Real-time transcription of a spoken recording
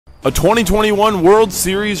A 2021 World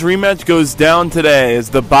Series rematch goes down today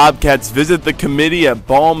as the Bobcats visit the committee at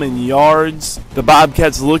Baalman Yards. The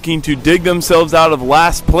Bobcats looking to dig themselves out of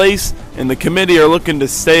last place, and the committee are looking to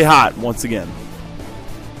stay hot once again.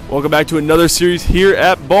 Welcome back to another series here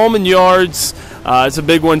at Baalman Yards. It's a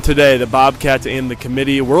big one today, the Bobcats and the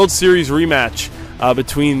committee. A World Series rematch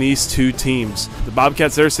between these two teams. The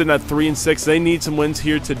Bobcats, they're sitting at 3-6. They need some wins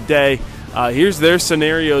here today. Here's their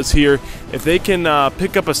scenarios here. If they can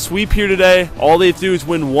pick up a sweep here today, all they have to do is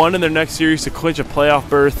win one in their next series to clinch a playoff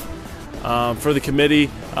berth for the committee.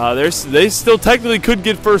 They still technically could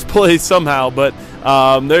get first place somehow, but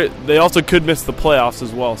they also could miss the playoffs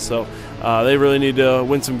as well. So they really need to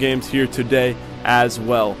win some games here today as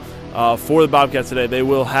well. For the Bobcats today, they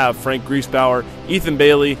will have Frank Griesbauer, Ethan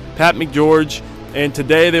Bailey, Pat McGeorge, and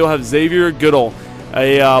today they will have Xavier Goodall,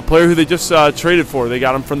 a player who they just traded for. They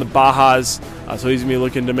got him from the Bajas, so he's going to be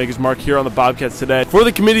looking to make his mark here on the Bobcats today. For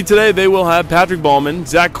the committee today, they will have Patrick Baalman,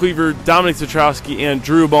 Zach Cleaver, Dominic Zatrowski, and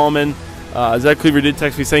Drew Baalman. Zach Cleaver did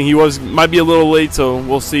text me saying he might be a little late, so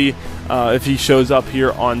we'll see if he shows up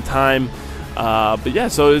here on time. But yeah,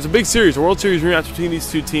 so it's a big series, a World Series rematch between these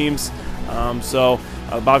two teams.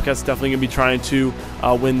 The Bobcats definitely going to be trying to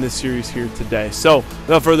win this series here today. So,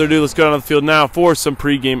 without further ado, let's go down to the field now for some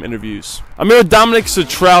pregame interviews. I'm here with Dominic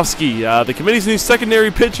Zatrowski, the committee's new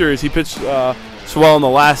secondary pitcher, as he pitched so well in the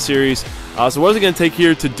last series. So what is it going to take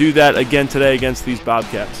here to do that again today against these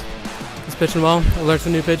Bobcats? Just pitching well. I learned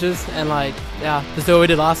some new pitches, and just do what we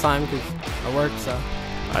did last time because it worked. So. All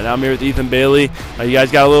right, now I'm here with Ethan Bailey. You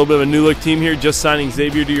guys got a little bit of a new look team here, just signing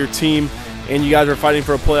Xavier to your team, and you guys are fighting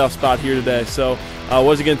for a playoff spot here today. So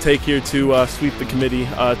what is it going to take here to sweep the committee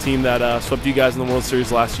team that swept you guys in the World Series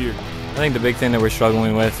last year? I think the big thing that we're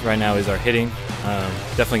struggling with right now is our hitting.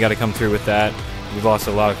 Definitely got to come through with that. We've lost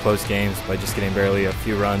a lot of close games by just getting barely a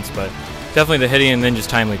few runs, but definitely the hitting and then just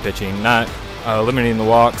timely pitching, not eliminating the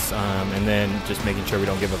walks, and then just making sure we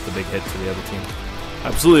don't give up the big hit to the other team.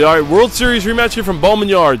 Absolutely. All right, World Series rematch here from Baalman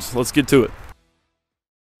Yards. Let's get to it.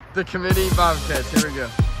 The committee Bobcats, here we go.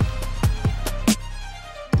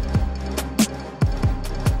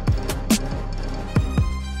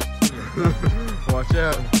 Watch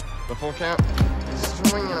out. The full count.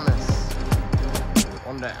 Swing and a miss.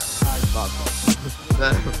 One down.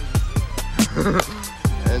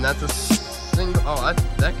 And that's a single. Oh,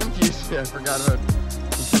 that confused me. I forgot about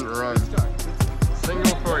he couldn't run.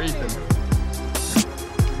 Single for Ethan.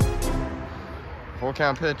 Full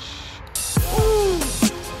count pitch. Woo!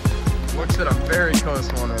 Looks at a very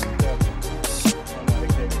close one.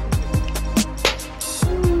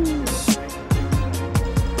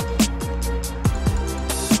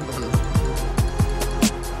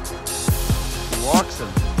 Walks him,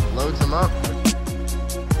 loads him up.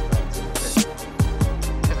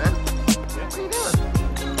 Hey man, what are you doing?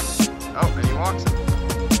 Oh, and he walks him.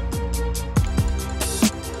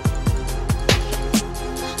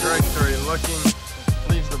 Strike three, looking,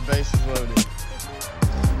 leaves the bases loaded.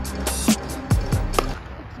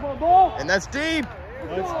 And that's deep.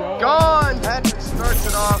 Let's go. Gone. Patrick starts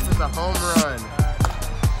it off with a home run.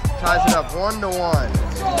 Ties it up 1-1.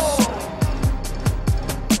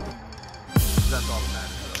 That's all that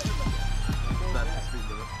matters. That's the speed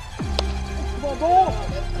limit.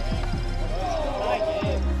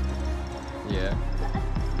 Yeah.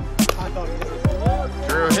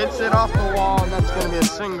 Drew hits it off the wall, and that's going to be a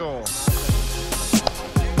single.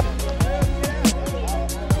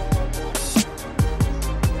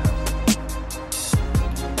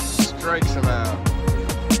 Strikes him out.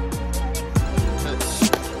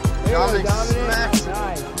 Dominic smacks it.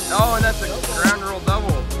 Oh, and that's a ground rule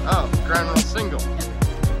double. Oh, ground rule single.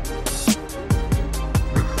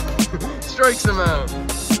 Strikes him out.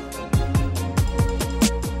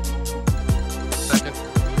 Second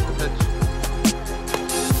pitch.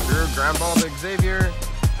 Drew, ground ball to Xavier.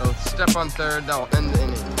 They'll step on third. That'll end the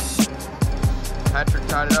inning. Patrick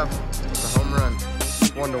tied it up. It's a home run.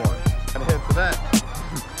 1-1. And a hit for that.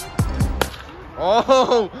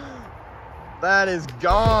 Oh, that is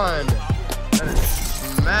gone. That is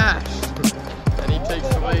smashed. And he takes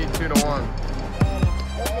the lead 2-1.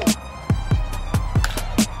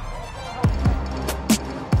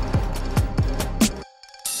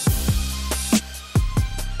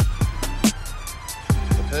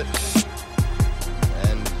 The pitch.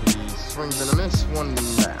 And he swings and a miss, 1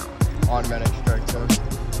 down. Automatic strike zone.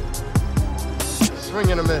 Swing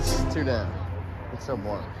and a miss, 2 down. It's so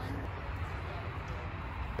boring.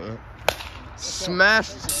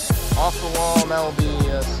 Smashed off the wall, and that will be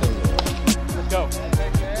a single. Let's go.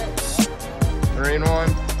 3-1,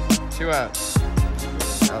 2 outs.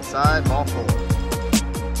 Outside, ball 4.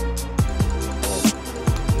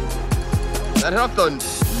 That hit off the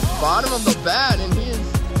bottom of the bat, and he is,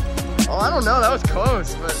 oh, I don't know, that was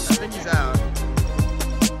close, but I think he's out.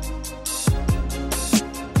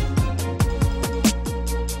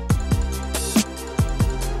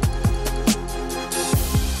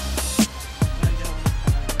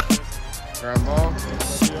 Ground ball,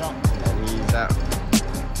 and he's out.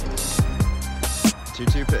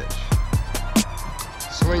 2-2 pitch.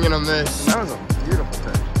 Swing and a miss, and that was a beautiful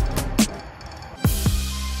pitch.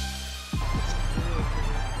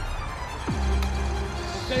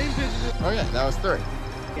 Oh yeah, that was 3.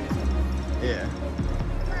 Yeah.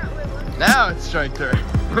 Now it's strike 3.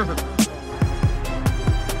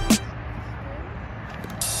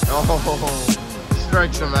 Oh,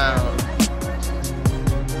 strikes him out.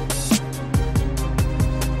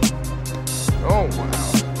 Oh wow.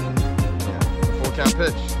 Yeah, full count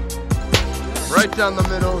pitch. Right down the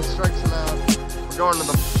middle, strikes him out. We're going to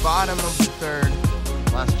the bottom of the 3rd.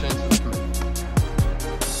 Last chance for the committee.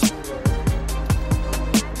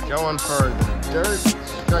 Going for the dirt,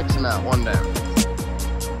 strikes him out, 1 down.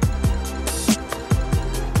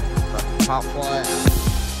 Pop fly out,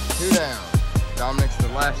 2 down. Dominic's the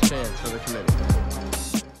last chance for the committee.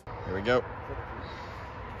 Here we go.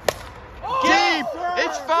 Deep!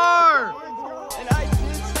 It's far! And I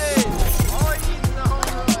did say, all he needs is a home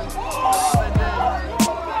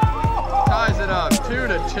run. Ties it up,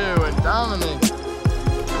 2-2, and Dominic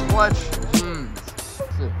clutch.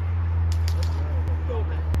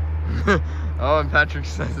 Oh, and Patrick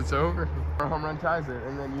says it's over. Our home run ties it,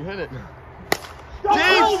 and then you hit it. Deep!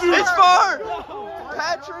 It's far!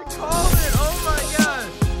 Patrick called it! Oh my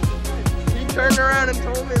gosh! He turned around and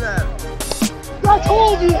told me that. I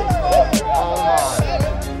told you! Oh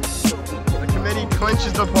my. The committee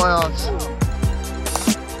clinches the playoffs.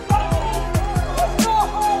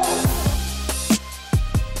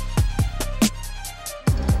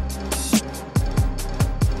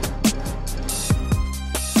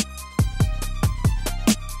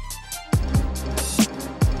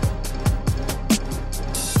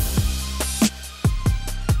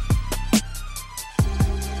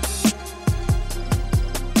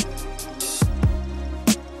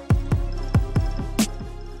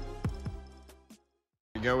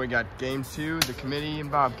 We got game 2, the committee and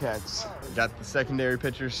Bobcats. We got the secondary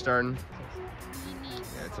pitchers starting.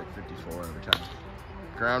 Yeah, it's like 54 every time.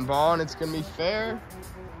 Ground ball, and it's gonna be fair,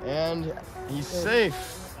 and he's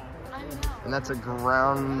safe. And that's a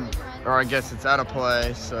ground, or I guess it's out of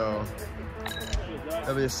play, so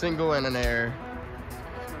there'll be a single and an error.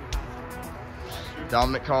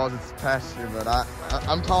 Dominic calls it's pasture, but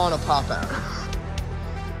I'm calling a pop out.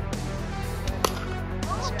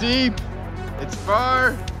 It's deep. It's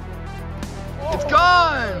far. It's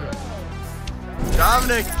gone!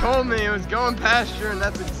 Dominic told me it was going pasture, and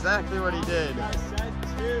that's exactly what he did.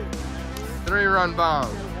 3-run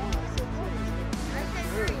bomb.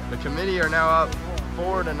 The committee are now up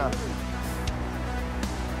 4-0.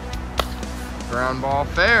 Ground ball,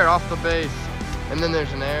 fair off the base. And then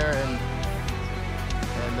there's an error, and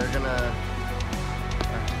they're gonna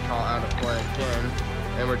have to call out of play again.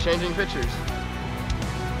 And we're changing pitchers.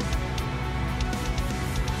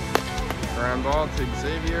 Ground ball to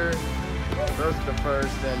Xavier, throws to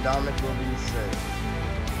first, and Dominic will be safe.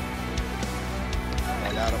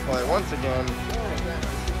 And out of play once again,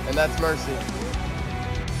 and that's Mercy.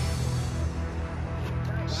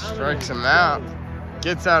 Strikes him out,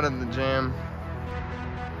 gets out of the jam.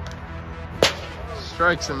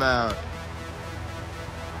 Strikes him out.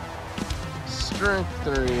 Strike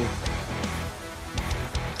 3.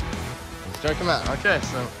 Strike him out. Okay,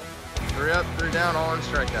 so 3 up, 3 down, all in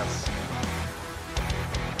strikeouts.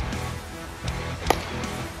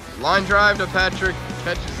 Line drive to Patrick,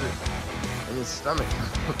 catches it in his stomach,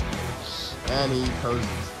 and he poses.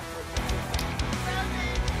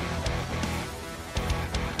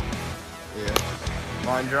 Yeah,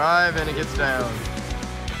 line drive, and it gets down.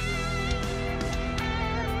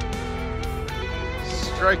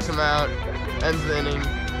 Strikes him out, ends the inning.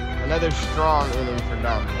 Another strong inning for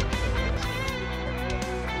Dominic.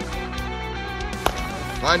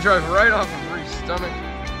 Line drive right off of Reese's stomach.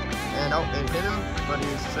 And oh, it hit him, but he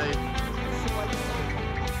was safe.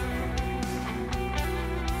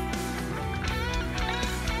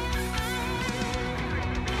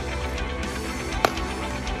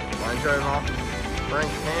 Line drive off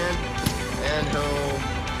Frank's hand, and he'll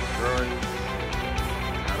throw it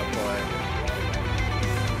out of play.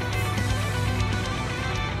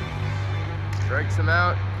 Strikes him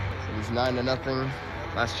out. So he's 9-0.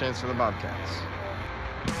 Last chance for the Bobcats.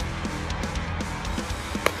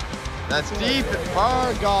 That's deep and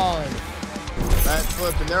far gone. That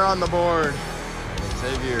slip, and they're on the board.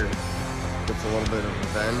 Xavier Gets a little bit of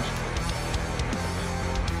revenge.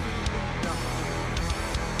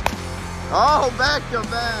 Oh, back to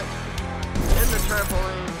back in the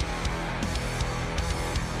trampoline.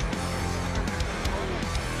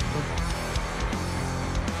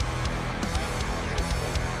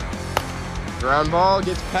 Ground ball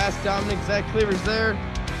gets past Dominic. Zach Cleaver's there.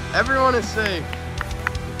 Everyone is safe.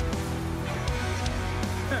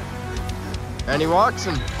 And he walks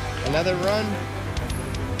him. Another run.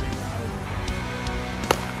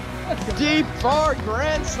 Deep far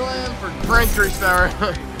grand slam for Frank Griesbauer.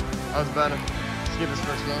 I was about to skip his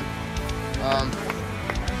first one.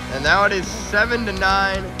 And now it is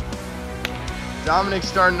 7-9. Dominic's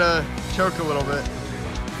starting to choke a little bit.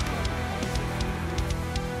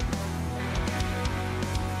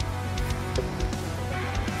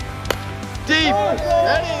 Deep,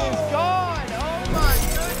 and it is gone. Oh my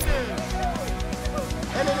goodness!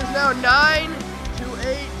 And it is now 9-8.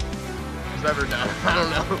 Who's ever done? I don't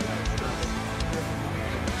know.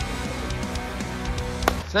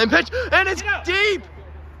 Same pitch, and it's deep.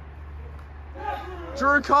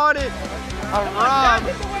 Drew caught it. A rob.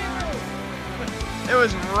 It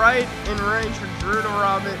was right in range for Drew to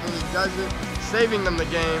rob it, and he does it, saving them the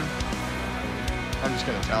game. I'm just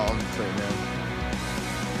gonna tell him to say man.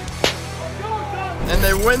 And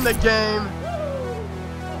they win the game,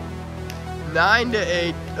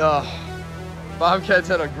 9-8. Bobcats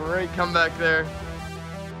had a great comeback there.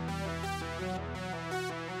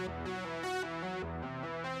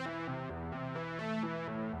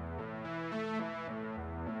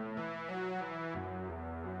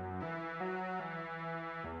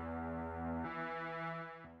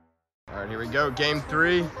 All right, here we go. Game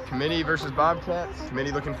 3, Committee versus Bobcats.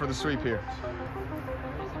 Committee looking for the sweep here.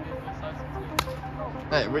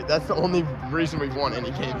 Hey, that's the only reason we've won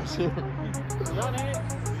any games here.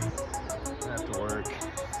 Have to work.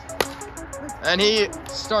 And he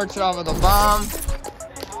starts it off with a bomb.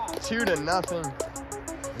 2-0.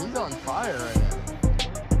 He's on fire right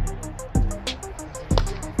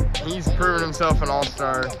now. He's proven himself an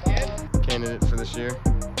all-star candidate for this year.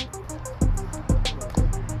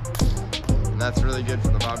 And that's really good for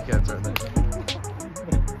the Bobcats right there.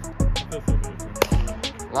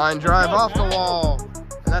 Line drive off the wall.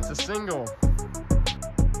 And that's a single.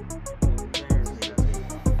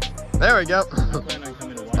 There we go.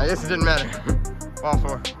 I guess it didn't matter. Ball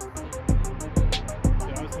 4.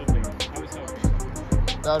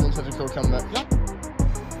 That would have been such a cool comeback.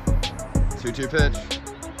 2-2 pitch.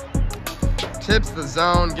 Tips the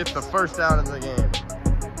zone, gets the first out of the game.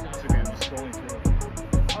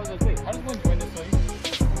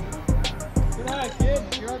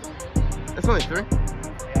 It's only 3.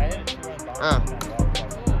 Oh.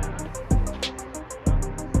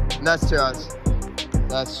 And that's 2 outs.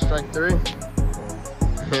 That's strike 3.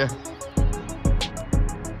 Yeah.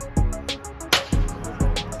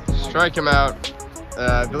 Strike him out.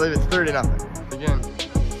 I believe it's 3-0. Again.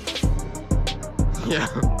 Yeah.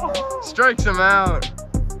 Strikes him out.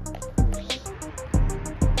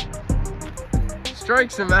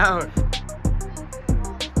 Strikes him out.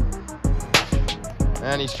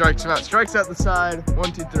 And he strikes him out. Strikes out the side.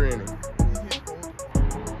 1-2-3 inning.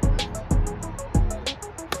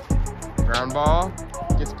 Ground ball.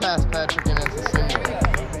 Gets past Patrick and it's a single.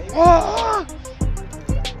 Oh!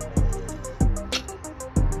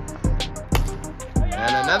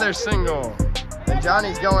 And another single. And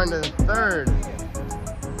Johnny's going to 3rd.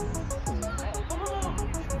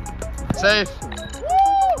 Safe.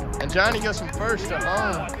 And Johnny goes from 1st to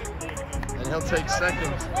home. And he'll take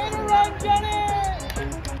 2nd. Way to run, Johnny!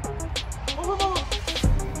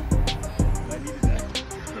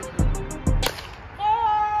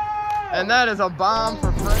 And that is a bomb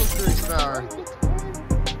for Frank Griesbauer.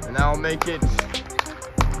 And that will make it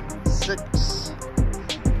 6-0.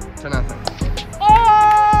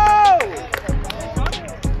 Oh!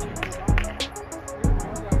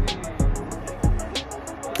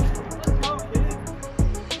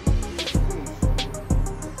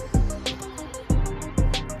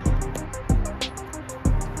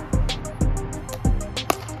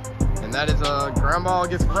 And that is a ground ball,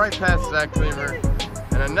 gets right past Zach Cleaver.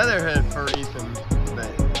 And another hit for Ethan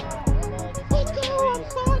today. Let's go!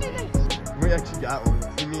 We actually got one.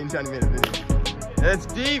 Me and Johnny made a video. It's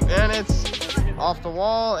deep and it's off the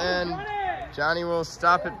wall, and Johnny will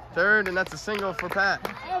stop at 3rd, and that's a single for Pat.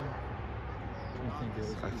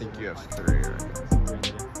 I think you have 3 right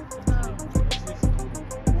now.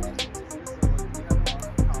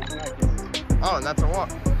 Oh, and that's a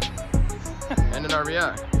walk. And an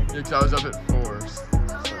RBI. Because I was up at 4. So.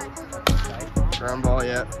 Ground ball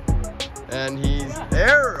yet. And he's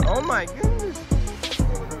there. Oh my goodness.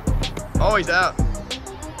 Oh, he's out.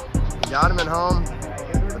 He got him at home,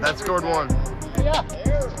 but that scored one. Yeah.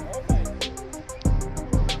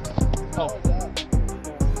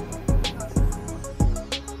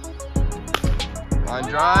 Line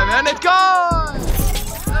drive, and it's gone!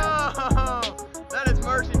 Oh, that is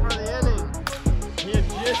mercy for the inning. He had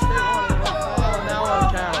just hit one of the and now one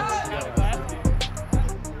counts.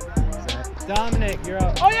 Dominic, you're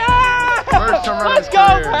up. Oh yeah! First home run of Let's his go,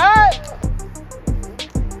 career. Pat!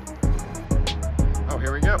 Oh,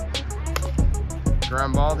 here we go.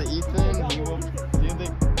 Ground ball to Ethan. He will do the.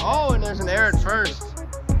 Oh, and there's an error at first.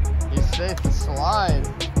 He's safe to slide.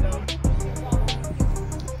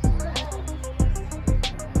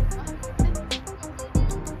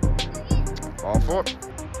 Ball 4.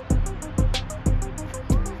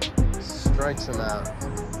 Strikes him out.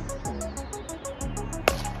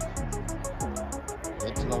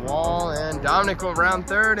 Hit to the wall, and Dominic will round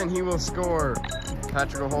third, and he will score.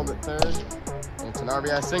 Patrick will hold it third. It's an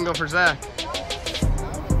RBI single for Zach.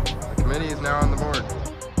 The committee is now on the board.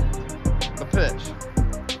 The pitch.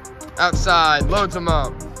 Outside, loads him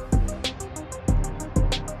up.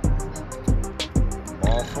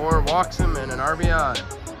 Ball 4, walks him, and an RBI.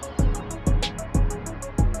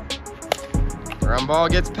 Ground ball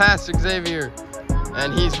gets past Xavier,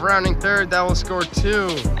 and he's rounding third. That will score 2.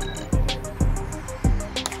 2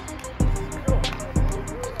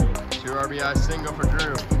 RBI single for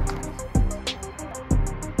Drew.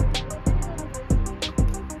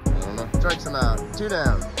 I don't know. Strikes him out. 2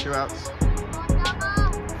 down. 2 outs.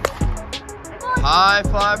 High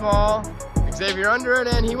fly ball. Xavier under it,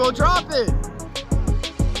 and he will drop it.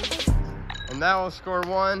 And that will score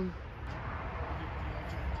 1.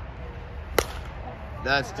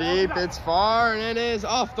 That's deep, it's far, and it is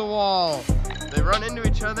off the wall. They run into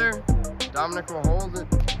each other. Dominic will hold it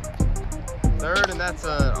third, and that's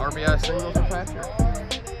a RBI single for Patrick.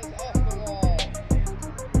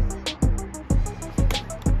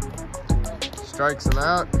 Strikes him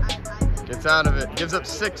out, gets out of it, gives up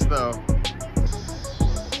 6 though.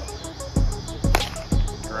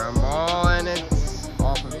 Ground ball, and it's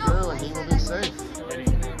off of Drew, and he will be safe.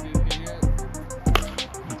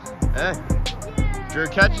 Hey. Drew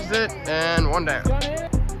catches it, and 1 down.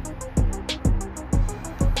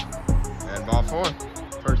 And ball 4,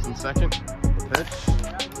 first and second. Pitch,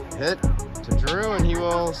 hit to Drew, and he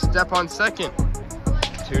will step on second.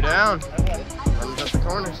 2 down, runs up the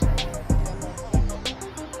corners.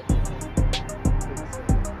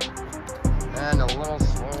 And a little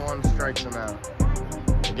slow one strikes him out.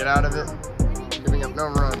 To get out of it, giving up no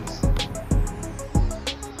runs.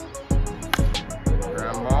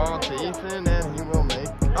 Ground ball to Ethan, and he will make.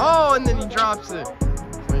 Oh, and then he drops it.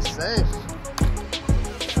 So he's safe.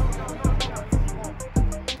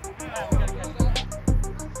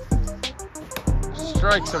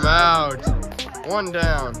 Strikes him out. 1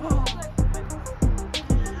 down.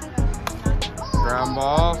 Ground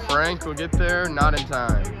ball. Frank will get there, not in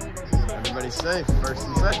time. Everybody's safe. First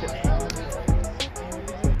and second.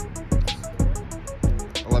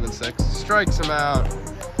 11-6. Strikes him out.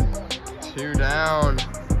 2 down.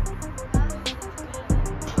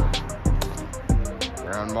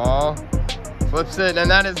 Ground ball. Flips it, and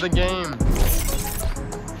that is the game.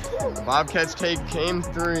 The Bobcats take game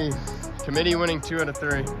 3. Committee winning 2 out of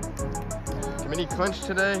 3. Committee clinched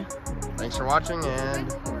today. Thanks for watching, and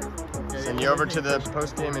send you over to the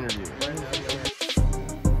post-game interview.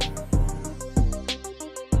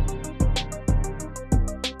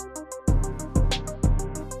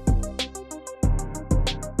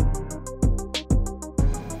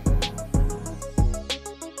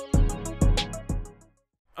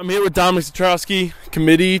 I'm here with Dominic Zatrowski.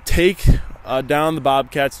 Committee take down the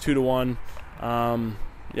Bobcats 2-1.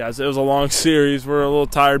 Yeah, it was a long series. We're a little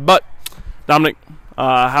tired, but Dominic,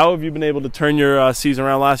 how have you been able to turn your season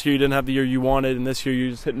around? Last year you didn't have the year you wanted, and this year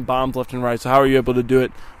you're just hitting bombs left and right. So how are you able to do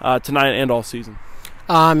it tonight and all season?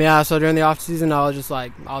 Yeah, so during the off season I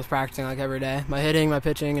was practicing like every day. My hitting, my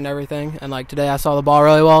pitching, and everything. And like today I saw the ball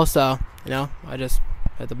really well, so I just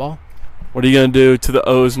hit the ball. What are you gonna do to the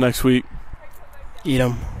O's next week? Eat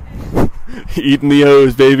them. Eating the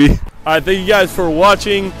O's, baby. All right, thank you guys for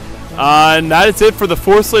watching. And that is it for the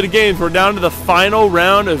 4th slate of games. We're down to the final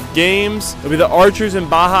round of games. It'll be the Archers and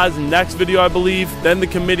Baja's next video, I believe. Then the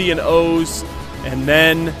Committee and O's. And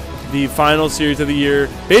then the final series of the year.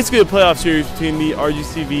 Basically a playoff series between the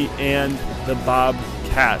RGCV and the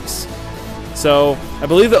Bobcats. So I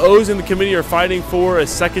believe the O's and the Committee are fighting for a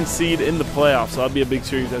 2nd seed in the playoffs. So that'll be a big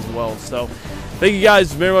series as well. So thank you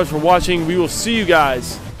guys very much for watching. We will see you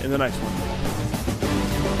guys in the next one.